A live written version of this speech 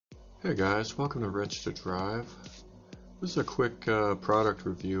Hey guys, welcome to Wrench to Drive. This is a quick product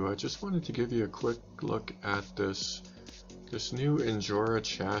review. I just wanted to give you a quick look at this new Injora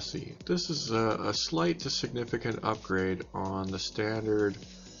chassis. This is a slight to significant upgrade on the standard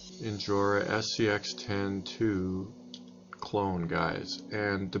Injora SCX-10-2 clone, guys.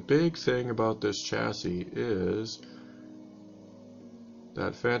 And the big thing about this chassis is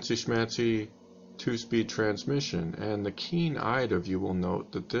that fancy schmancy 2-speed transmission, and the keen-eyed of you will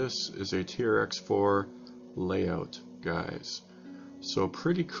note that this is a TRX4 layout, guys. So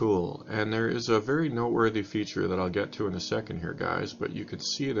pretty cool, and there is a very noteworthy feature that I'll get to in a second here, guys, but you can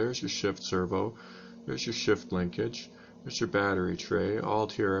see there's your shift servo, there's your shift linkage, there's your battery tray, all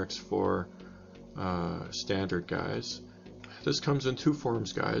TRX4 standard, guys. This comes in two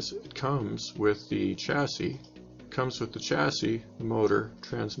forms, guys. It comes with the chassis, the motor,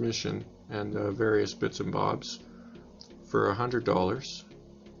 transmission, and various bits and bobs for $100,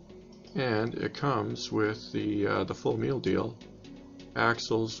 and it comes with the full meal deal: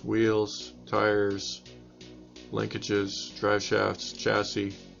 axles, wheels, tires, linkages, drive shafts,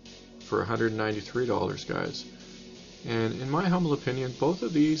 chassis, for $193, guys. And in my humble opinion, both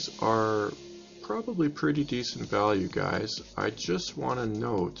of these are probably pretty decent value, guys. I just want to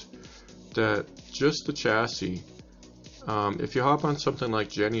note that just the chassis, if you hop on something like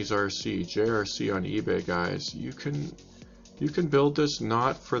Jenny's RC, JRC on eBay, guys, you can build this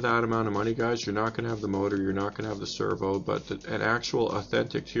not for that amount of money, guys. You're not going to have the motor, you're not going to have the servo, but an actual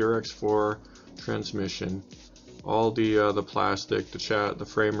authentic TRX4 transmission, all the plastic, the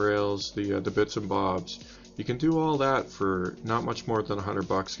frame rails, the bits and bobs. You can do all that for not much more than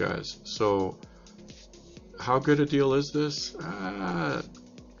 $100, guys. So how good a deal is this?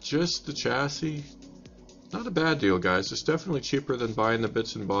 Just the chassis. Not a bad deal, guys. It's definitely cheaper than buying the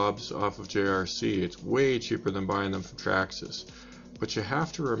bits and bobs off of JRC. It's way cheaper than buying them from Traxxas. But you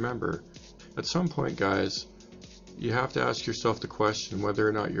have to remember, at some point, guys, you have to ask yourself the question whether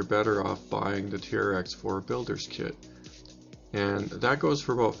or not you're better off buying the TRX4 builder's kit. And that goes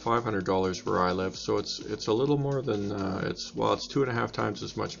for about $500 where I live, so it's a little more than, it's 2.5 times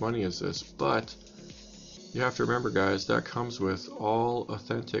as much money as this, but you have to remember, guys, that comes with all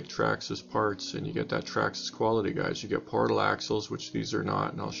authentic Traxxas parts, and you get that Traxxas quality, guys. You get portal axles, which these are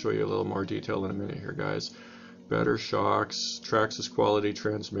not, and I'll show you a little more detail in a minute here, guys. Better shocks, Traxxas quality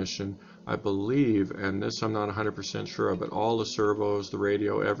transmission, I believe, and this I'm not 100% sure of, but all the servos, the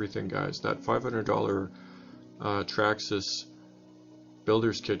radio, everything, guys. That $500 Traxxas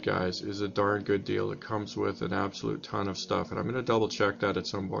builder's kit, guys, is a darn good deal. It comes with an absolute ton of stuff, and I'm going to double check that at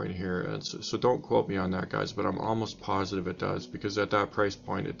some point here, and so don't quote me on that, guys, but I'm almost positive it does, because at that price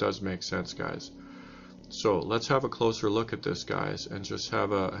point it does make sense, guys. So let's have a closer look at this, guys, and just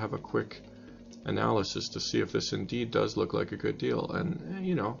have a quick analysis to see if this indeed does look like a good deal. And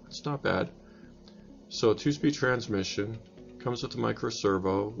you know, it's not bad. So 2-speed transmission, comes with a micro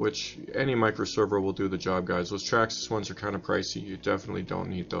servo, which any micro servo will do the job, guys. Those Traxxas ones are kind of pricey. You definitely don't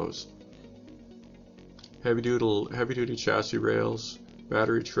need those. Heavy duty chassis rails,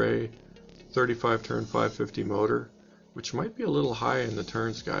 battery tray, 35 turn 550 motor, which might be a little high in the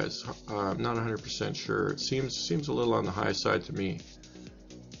turns, guys. I'm not 100% sure. It seems a little on the high side to me.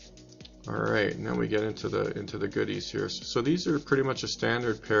 All right, now we get into the goodies here. So these are pretty much a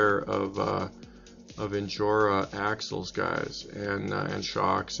standard pair of Injora axles, guys, and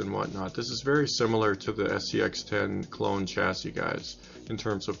shocks and whatnot. This is very similar to the SCX-10 Clone Chassis, guys, in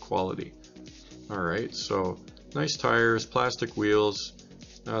terms of quality. Alright, so nice tires, plastic wheels.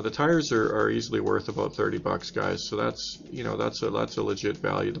 The tires are easily worth about $30, guys, so that's, you know, that's a legit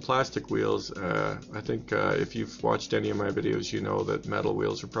value. The plastic wheels, I think if you've watched any of my videos, you know that metal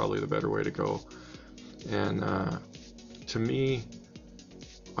wheels are probably the better way to go. And to me,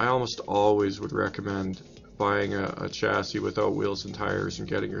 I almost always would recommend buying a chassis without wheels and tires and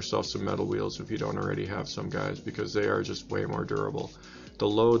getting yourself some metal wheels if you don't already have some, guys, because they are just way more durable. The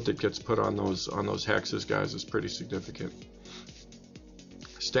load that gets put on those hexes, guys, is pretty significant.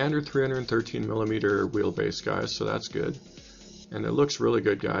 Standard 313mm wheelbase, guys, so that's good. And it looks really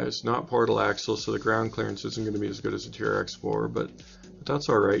good, guys. Not portal axles, so the ground clearance isn't going to be as good as the TRX4, but that's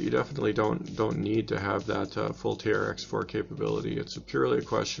alright. You definitely don't need to have that full TRX4 capability. It's purely a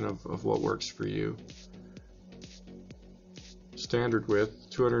question of what works for you. Standard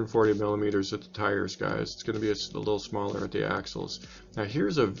width, 240mm at the tires, guys. It's going to be a little smaller at the axles. Now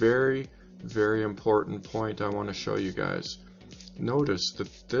here's a very, very important point I want to show you, guys. Notice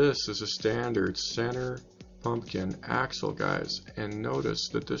that this is a standard center pumpkin axle, guys, and notice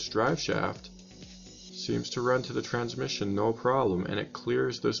that this drive shaft seems to run to the transmission no problem, and it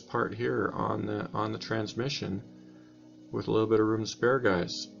clears this part here on the transmission with a little bit of room to spare,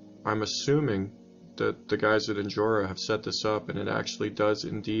 guys. I'm assuming that the guys at Injora have set this up and it actually does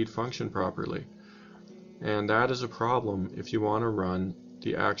indeed function properly. And that is a problem if you want to run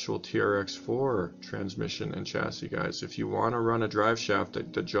the actual TRX4 transmission and chassis, guys. If you want to run a drive shaft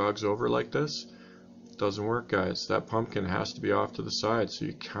that jogs over like this, it doesn't work, guys. That pumpkin has to be off to the side, so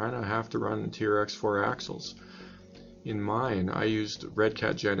you kind of have to run TRX4 axles. In mine, I used Red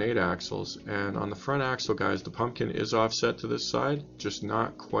Cat Gen 8 axles, and on the front axle, guys, the pumpkin is offset to this side, just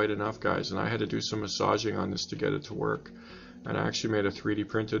not quite enough, guys, and I had to do some massaging on this to get it to work. And I actually made a 3D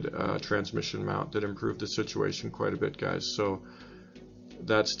printed transmission mount that improved the situation quite a bit, guys. So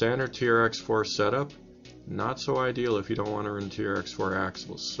that standard TRX4 setup, not so ideal if you don't want to run TRX4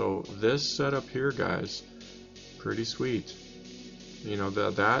 axles. So this setup here, guys, pretty sweet. You know,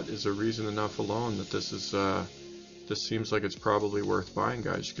 that is a reason enough alone that this is this seems like it's probably worth buying,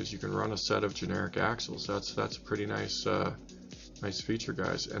 guys, because you can run a set of generic axles. That's a pretty nice nice feature,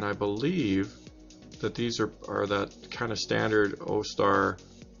 guys. And I believe that these are that kind of standard O-Star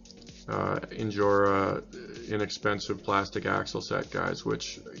Injora inexpensive plastic axle set, guys,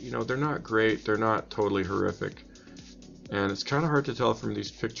 which, you know, they're not great, they're not totally horrific, and it's kind of hard to tell from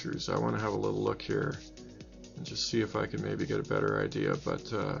these pictures. I want to have a little look here and just see if I can maybe get a better idea,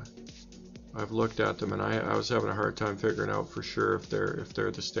 but I've looked at them and I was having a hard time figuring out for sure if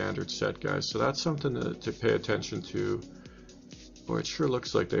they're the standard set, guys. So that's something to pay attention to. Boy, it sure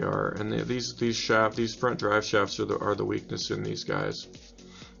looks like they are. And these front drive shafts are the weakness in these guys.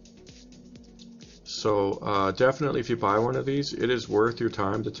 So definitely, if you buy one of these, it is worth your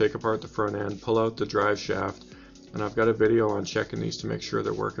time to take apart the front end, pull out the drive shaft, and I've got a video on checking these to make sure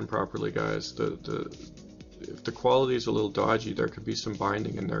they're working properly, guys. If the quality is a little dodgy, there could be some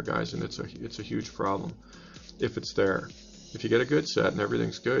binding in there, guys, and it's a huge problem if it's there. If you get a good set and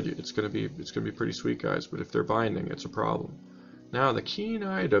everything's good, it's gonna be pretty sweet, guys. But if they're binding, it's a problem. Now, the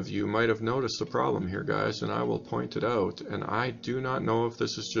keen-eyed of you might have noticed the problem here, guys, and I will point it out. And I do not know if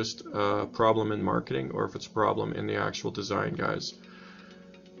this is just a problem in marketing or if it's a problem in the actual design, guys.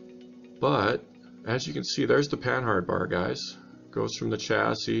 But as you can see, there's the panhard bar, guys. Goes from the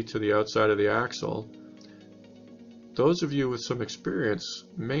chassis to the outside of the axle. Those of you with some experience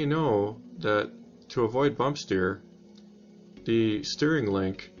may know that to avoid bump steer, the steering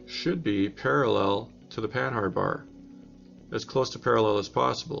link should be parallel to the panhard bar, as close to parallel as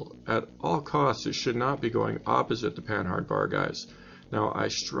possible. At all costs, it should not be going opposite the panhard bar, guys. Now, I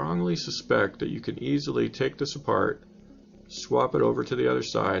strongly suspect that you can easily take this apart, swap it over to the other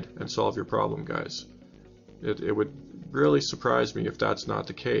side, and solve your problem, guys. It would really surprise me if that's not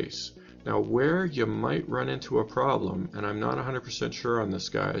the case. Now, where you might run into a problem, and I'm not 100% sure on this,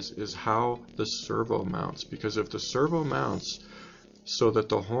 guys, is how the servo mounts. Because if the servo mounts so that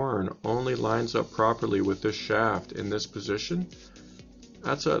the horn only lines up properly with this shaft in this position,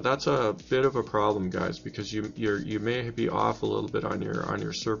 that's a bit of a problem, guys, because you may be off a little bit on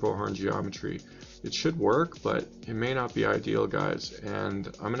your servo horn geometry. It should work, but it may not be ideal, guys. And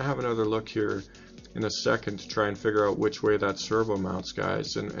I'm gonna have another look here in a second to try and figure out which way that servo mounts,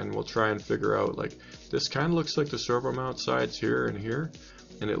 guys, and we'll try and figure out, like, this kind of looks like the servo mount sides here and here,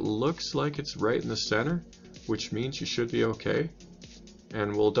 and it looks like it's right in the center, which means you should be okay.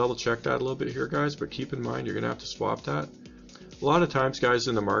 And we'll double check that a little bit here, guys, but keep in mind you're gonna have to swap that. A lot of times, guys,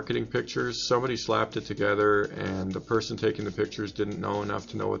 in the marketing pictures, somebody slapped it together and the person taking the pictures didn't know enough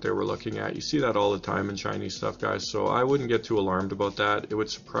to know what they were looking at. You see that all the time in Chinese stuff, guys, so I wouldn't get too alarmed about that. It would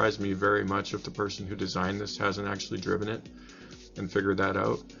surprise me very much if the person who designed this hasn't actually driven it and figured that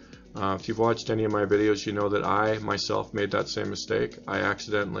out. If you've watched any of my videos, you know that I myself made that same mistake. I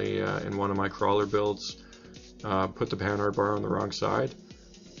accidentally, in one of my crawler builds, put the panhard bar on the wrong side.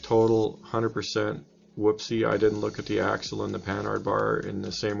 Total 100% whoopsie. I didn't look at the axle and the panhard bar in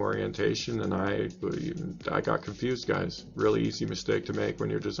the same orientation, and I got confused, guys. Really easy mistake to make when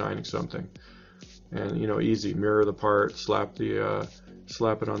you're designing something. And, you know, easy, mirror the part, slap it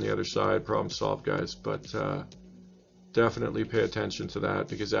on the other side, problem solved, guys. But definitely pay attention to that,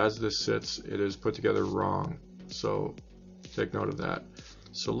 because as this sits, it is put together wrong. So take note of that.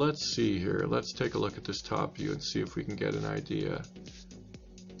 So let's see here. Let's take a look at this top view and see if we can get an idea.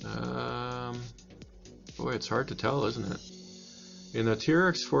 Boy, it's hard to tell, isn't it? In the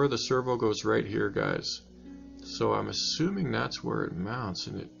TRX4, the servo goes right here, guys. So I'm assuming that's where it mounts,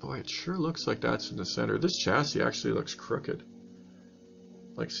 and boy, it sure looks like that's in the center. This chassis actually looks crooked.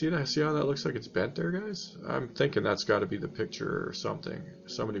 Like, see how that looks like it's bent there, guys? I'm thinking that's got to be the picture or something.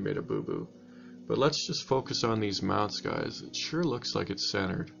 Somebody made a boo-boo. But let's just focus on these mounts, guys. It sure looks like it's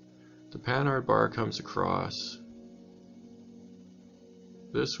centered. The panhard bar comes across.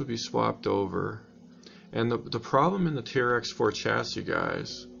 This would be swapped over. And the problem in the TRX4 chassis,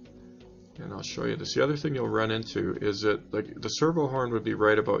 guys, And I'll show you this. The other thing you'll run into is that like the servo horn would be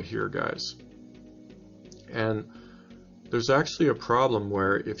right about here, guys. And there's actually a problem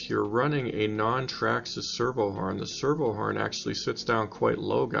where if you're running a non-Traxxas servo horn, the servo horn actually sits down quite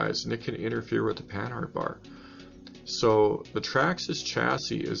low, guys, and it can interfere with the panhard bar. So the Traxxas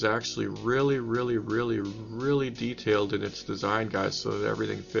chassis is actually really detailed in its design, guys, so that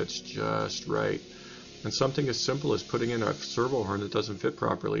everything fits just right. And something as simple as putting in a servo horn that doesn't fit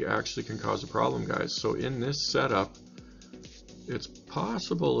properly actually can cause a problem, guys. So in this setup, it's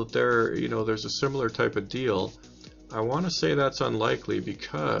possible that there's a similar type of deal. I want to say that's unlikely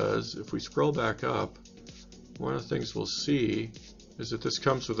because if we scroll back up, one of the things we'll see is that this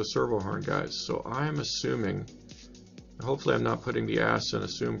comes with a servo horn, guys. So I'm assuming, hopefully I'm not putting the ass in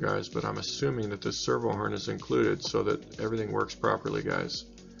assume, guys, but I'm assuming that this servo horn is included so that everything works properly, guys.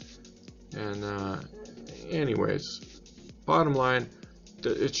 And anyways, bottom line,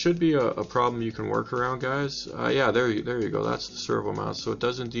 it should be a problem you can work around, guys. Yeah, there you go. That's the servo mount. So it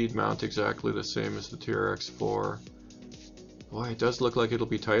does indeed mount exactly the same as the TRX4. Boy, it does look like it'll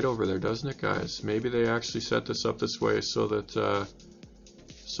be tight over there, doesn't it, guys? Maybe they actually set this up this way so that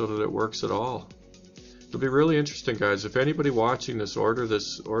it works at all. It'll be really interesting, guys. If anybody watching this orders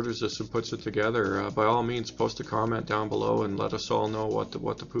this and puts it together, by all means, post a comment down below and let us all know what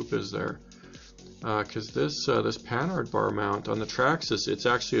the poop is there. Because this panhard bar mount on the Traxxas, it's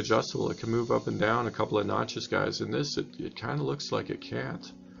actually adjustable. It can move up and down a couple of notches, guys. In this, it kind of looks like it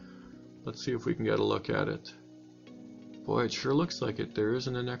can't. Let's see if we can get a look at it. Boy, it sure looks like it. There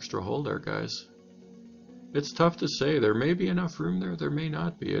isn't an extra hole there, guys. It's tough to say. There may be enough room there. There may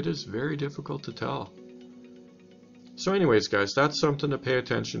not be. It is very difficult to tell. So anyways, guys, that's something to pay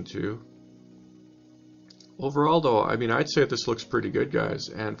attention to. Overall, though, I mean, I'd say this looks pretty good, guys.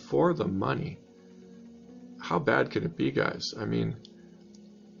 And for the money, how bad can it be, guys? I mean,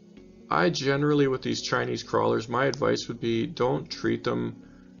 I generally, with these Chinese crawlers, my advice would be don't treat them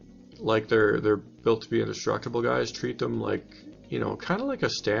like they're built to be indestructible, guys. Treat them like, kind of like a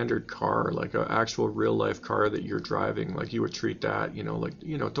standard car, like an actual real life car that you're driving, like you would treat that,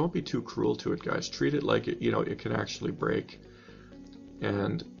 don't be too cruel to it, guys. Treat it like it can actually break.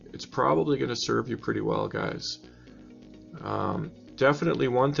 And it's probably going to serve you pretty well, guys. Definitely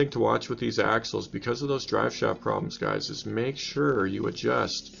one thing to watch with these axles, because of those drive shaft problems, guys, is make sure you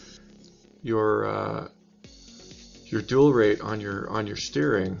adjust your dual rate on your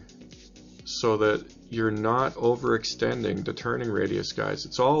steering so that you're not overextending the turning radius, guys.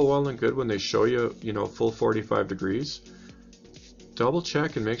 It's all well and good when they show you, full 45 degrees. Double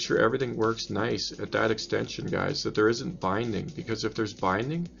check and make sure everything works nice at that extension, guys, that there isn't binding, because if there's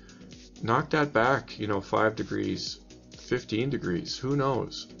binding, knock that back, 5 degrees, 15 degrees, who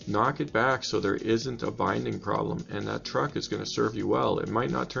knows? Knock it back so there isn't a binding problem, and that truck is going to serve you well. It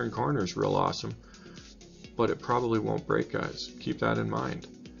might not turn corners real awesome, but it probably won't break, guys. Keep that in mind.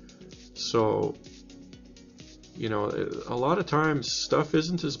 So, a lot of times stuff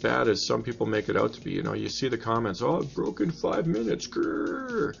isn't as bad as some people make it out to be. You see the comments, oh, it broke in 5 minutes.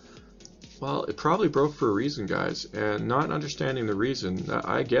 Grrr. Well, it probably broke for a reason, guys, and not understanding the reason,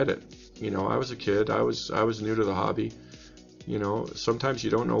 I get it. I was a kid, I was new to the hobby. Sometimes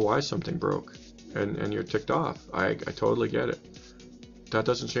you don't know why something broke, and you're ticked off. I totally get it. That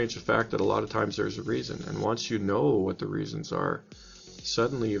doesn't change the fact that a lot of times there's a reason, and once you know what the reasons are,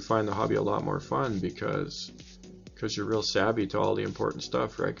 suddenly you find the hobby a lot more fun because you're real savvy to all the important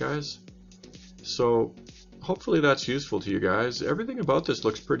stuff, right, guys? So hopefully that's useful to you guys. Everything about this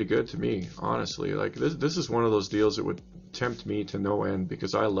looks pretty good to me, honestly. Like this is one of those deals that would tempt me to no end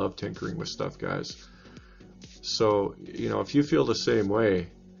because I love tinkering with stuff, guys. So, if you feel the same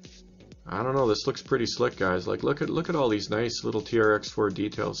way, I don't know, this looks pretty slick, guys. Like look at all these nice little TRX4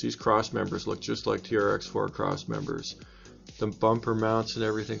 details. These cross members look just like TRX4 cross members. The bumper mounts and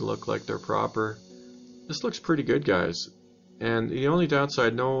everything look like they're proper. This looks pretty good, guys. And the only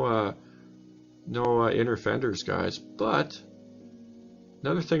downside, no inner fenders, guys. But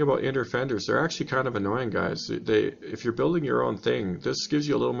another thing about inner fenders, they're actually kind of annoying, guys. If you're building your own thing, this gives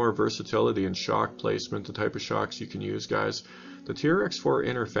you a little more versatility in shock placement, the type of shocks you can use, guys. The TRX4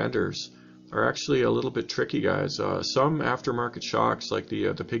 inner fenders are actually a little bit tricky, guys. Some aftermarket shocks, like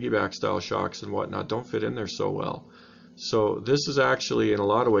the piggyback style shocks and whatnot, don't fit in there so well. So this is actually, in a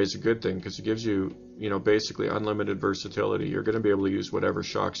lot of ways, a good thing because it gives you, basically unlimited versatility. You're going to be able to use whatever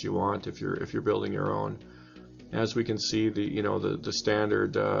shocks you want if you're building your own. As we can see, the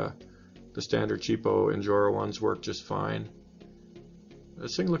standard cheapo Injora ones work just fine.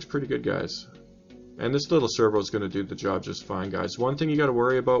 This thing looks pretty good, guys. And this little servo is going to do the job just fine, guys. One thing you got to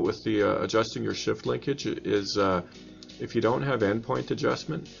worry about with the adjusting your shift linkage is if you don't have endpoint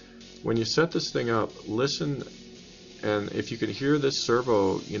adjustment, when you set this thing up, listen, and if you can hear this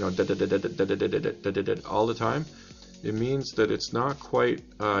servo, you know, all the time, it means that it's not quite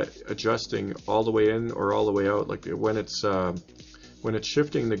adjusting all the way in or all the way out. Like when it's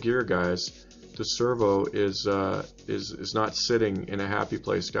shifting the gear, guys, the servo is not sitting in a happy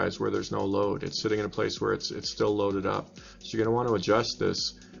place, guys, where there's no load. It's sitting in a place where it's still loaded up. So you're going to want to adjust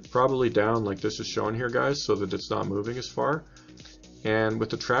this probably down like this is shown here, guys, so that it's not moving as far. And with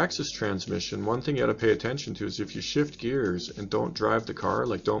the Traxxas transmission, one thing you got to pay attention to is if you shift gears and don't drive the car,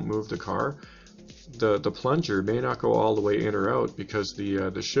 like don't move the car, the plunger may not go all the way in or out because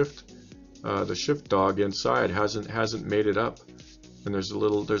the shift dog inside hasn't made it up, and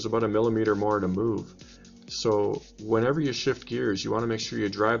there's about a millimeter more to move. So whenever you shift gears, you want to make sure you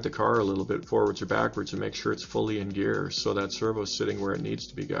drive the car a little bit forwards or backwards and make sure it's fully in gear so that servo's sitting where it needs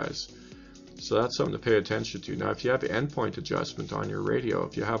to be, guys. So that's something to pay attention to. Now, if you have endpoint adjustment on your radio,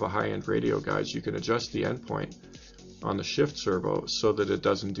 if you have a high-end radio, guys, you can adjust the endpoint on the shift servo so that it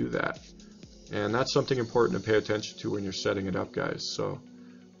doesn't do that. And that's something important to pay attention to when you're setting it up, guys. So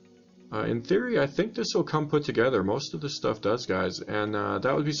in theory, I think this will come put together. Most of this stuff does, guys, and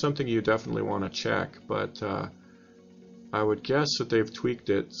that would be something you definitely want to check. But I would guess that they've tweaked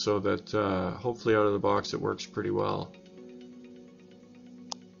it so that hopefully out of the box it works pretty well.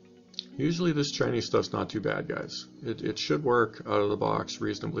 Usually this Chinese stuff's not too bad, guys. It should work out of the box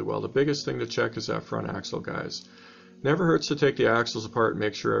reasonably well. The biggest thing to check is that front axle, guys. Never hurts to take the axles apart and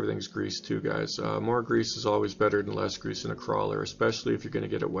make sure everything's greased too, guys. More grease is always better than less grease in a crawler, especially if you're going to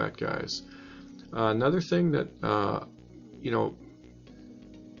get it wet, guys. Another thing that, you know,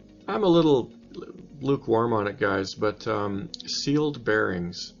 I'm a little lukewarm on it, guys, but sealed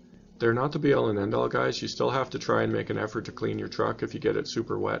bearings. They're not the be-all and end-all, guys. You still have to try and make an effort to clean your truck if you get it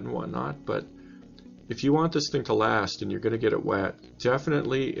super wet and whatnot. But if you want this thing to last and you're going to get it wet,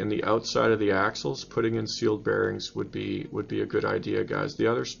 definitely in the outside of the axles, putting in sealed bearings would be a good idea, guys. The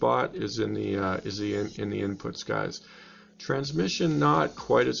other spot is in the inputs, guys. Transmission, not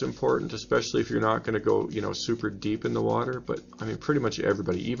quite as important, especially if you're not going to go, you know, super deep in the water. But I mean, pretty much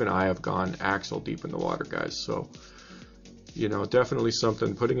everybody, even I, have gone axle deep in the water, guys. So, you know, definitely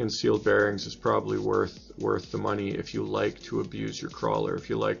something. Putting in sealed bearings is probably worth the money if you like to abuse your crawler, if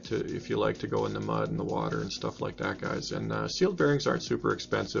you like to go in the mud and the water and stuff like that, guys. And sealed bearings aren't super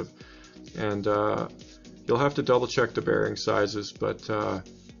expensive, and you'll have to double check the bearing sizes, but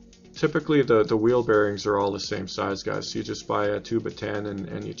typically the wheel bearings are all the same size, guys. So you just buy a tube of 10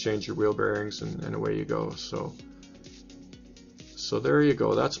 and you change your wheel bearings and away you go. So there you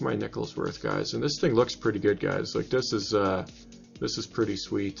go. That's my nickel's worth, guys. And this thing looks pretty good, guys. Like this is pretty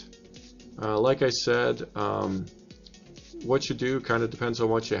sweet. Like I said, what you do kind of depends on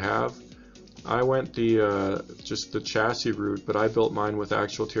what you have. I went just the chassis route, but I built mine with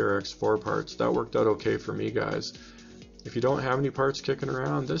actual TRX4 parts. That worked out okay for me, guys. If you don't have any parts kicking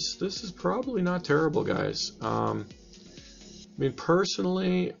around, this is probably not terrible, guys. I mean,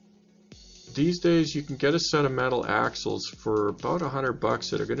 personally, these days you can get a set of metal axles for about $100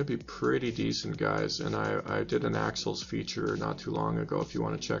 that are going to be pretty decent, guys. And I did an axles feature not too long ago if you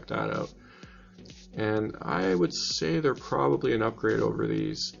want to check that out. And I would say they're probably an upgrade over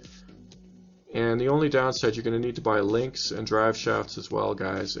these. And the only downside, you're going to need to buy links and drive shafts as well,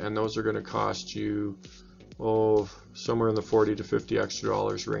 guys. And those are going to cost you, somewhere in the $40 to $50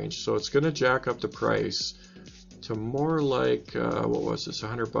 extra range. So it's going to jack up the price to more like, what was this,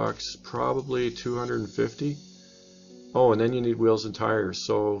 $100, probably $250. Oh, and then you need wheels and tires,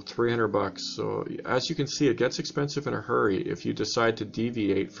 so $300. So as you can see, it gets expensive in a hurry if you decide to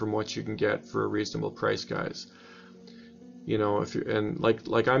deviate from what you can get for a reasonable price, guys. You know, if you're, and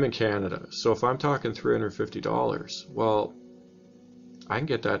like I'm in Canada, so if I'm talking $350, well, I can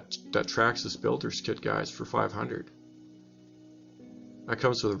get that Traxxas builder's kit, guys, for $500. That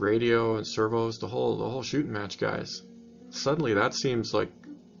comes with a radio and servos, the whole shooting match, guys. Suddenly that seems like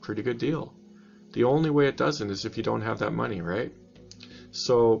a pretty good deal. The only way it doesn't is if you don't have that money, right?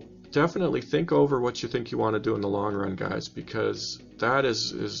 So definitely think over what you think you want to do in the long run, guys, because that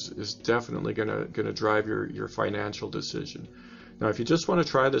is definitely gonna drive your financial decision. Now, if you just want to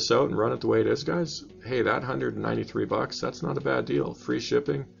try this out and run it the way it is, guys, hey, that $193, that's not a bad deal. Free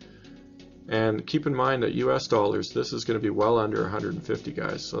shipping. And keep in mind that US dollars, this is going to be well under 150,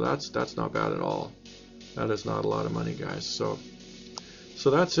 guys. So that's not bad at all. That is not a lot of money, guys. So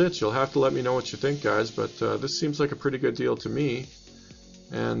that's it. You'll have to let me know what you think, guys. But this seems like a pretty good deal to me.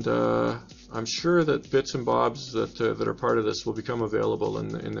 And I'm sure that bits and bobs that are part of this will become available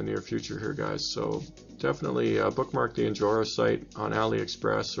in the near future here, guys. So definitely bookmark the Injora site on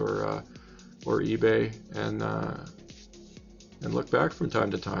AliExpress or eBay, and and look back from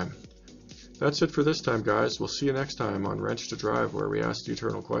time to time. That's it for this time, guys. We'll see you next time on Wrench to Drive, where we ask the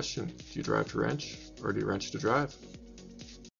eternal question: do you drive to wrench, or do you wrench to drive?